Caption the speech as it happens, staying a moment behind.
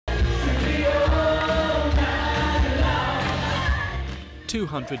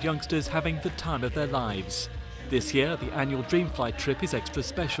200 youngsters having the time of their lives. This year, the annual Dreamflight trip is extra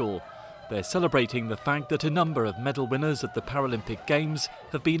special. They're celebrating the fact that a number of medal winners at the Paralympic Games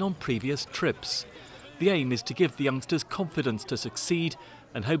have been on previous trips. The aim is to give the youngsters confidence to succeed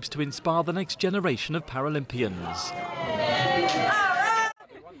and hopes to inspire the next generation of Paralympians.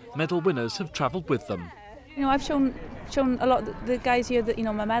 Medal winners have travelled with them. You know, I've shown a lot of the guys here that, you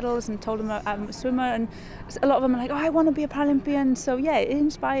know, my medals and told them I'm a swimmer, and a lot of them are like, oh, I want to be a Paralympian. So yeah, it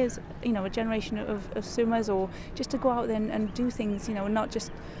inspires, you know, a generation of swimmers, or just to go out there and do things, you know, and not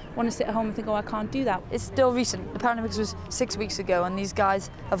just want to sit at home and think, oh, I can't do that. It's still recent. The Paralympics was 6 weeks ago, and these guys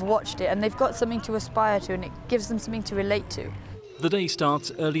have watched it and they've got something to aspire to, and it gives them something to relate to. The day starts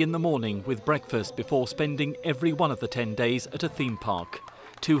early in the morning with breakfast before spending every one of the 10 days at a theme park.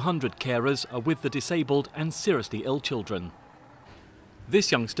 200 carers are with the disabled and seriously ill children.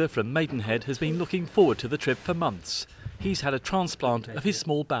 This youngster from Maidenhead has been looking forward to the trip for months. He's had a transplant of his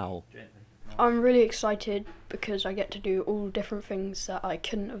small bowel. I'm really excited because I get to do all different things that I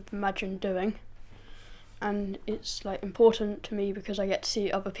couldn't have imagined doing. And it's like important to me because I get to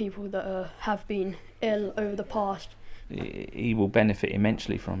see other people that have been ill over the past. He will benefit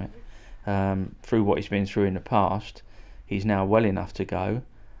immensely from it. Through what he's been through in the past, he's now well enough to go,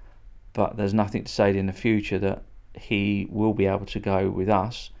 but there's nothing to say in the future that he will be able to go with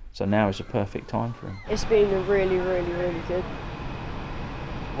us, so now is a perfect time for him. It's been a really, really, really good.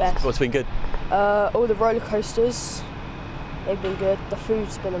 Best. What's been good? All the roller coasters, they've been good. The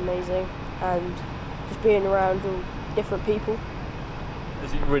food's been amazing, and just being around all different people.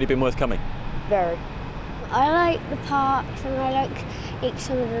 Has it really been worth coming? Very. I like the parks and I like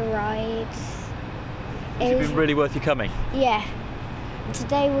some of the rides. Has it been really worth you coming? Yeah.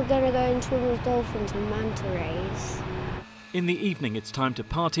 Today we're going to go and swim with dolphins and manta rays. In the evening it's time to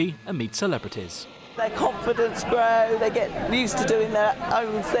party and meet celebrities. Their confidence grow, they get used to doing their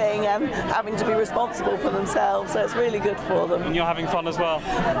own thing and having to be responsible for themselves, so it's really good for them. And you're having fun as well?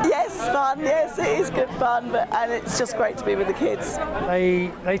 Yes, fun, yes, it is good fun, and it's just great to be with the kids.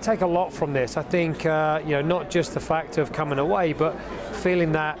 They take a lot from this. I think, you know, not just the fact of coming away, but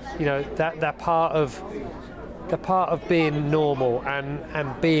feeling that, you know, that they're part of being normal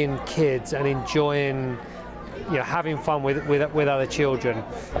and being kids and enjoying, you know, having fun with other children.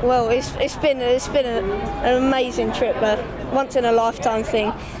 Well, it's been an amazing trip, a once in a lifetime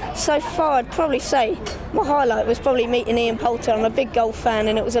thing. So far, I'd probably say my highlight was probably meeting Ian Poulter. I'm a big golf fan,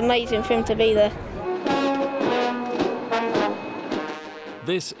 and it was amazing for him to be there.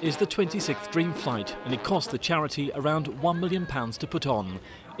 This is the 26th Dreamflight, and it cost the charity around £1 million to put on.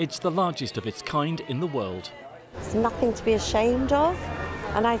 It's the largest of its kind in the world. It's nothing to be ashamed of.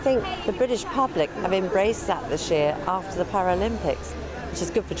 And I think the British public have embraced that this year after the Paralympics, which is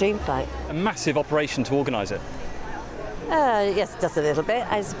good for Dreamflight. A massive operation to organise it. Yes, just a little bit,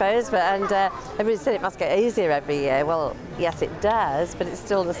 I suppose. But everybody said it must get easier every year. Well, yes, it does, but it's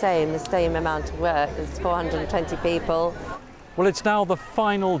still the same amount of work. There's 420 people. Well, it's now the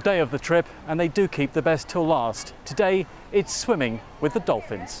final day of the trip, and they do keep the best till last. Today, it's swimming with the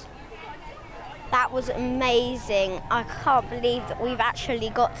dolphins. That was amazing. I can't believe that we've actually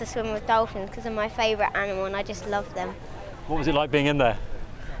got to swim with dolphins because they're my favourite animal and I just love them. What was it like being in there?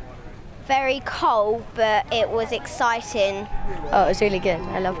 Very cold, but it was exciting. Oh, it was really good.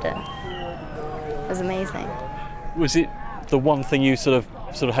 I loved it. It was amazing. Was it the one thing you sort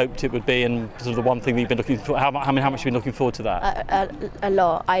of hoped it would be, and sort of the one thing that you've been looking for? How much have you been looking forward to that? A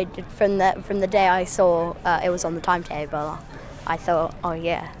lot. I did from the day I saw it was on the timetable. I thought, oh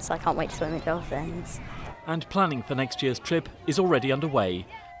yeah, so I can't wait to swim with dolphins. And planning for next year's trip is already underway.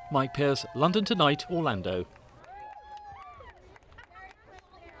 Mike Pearce, London Tonight, Orlando.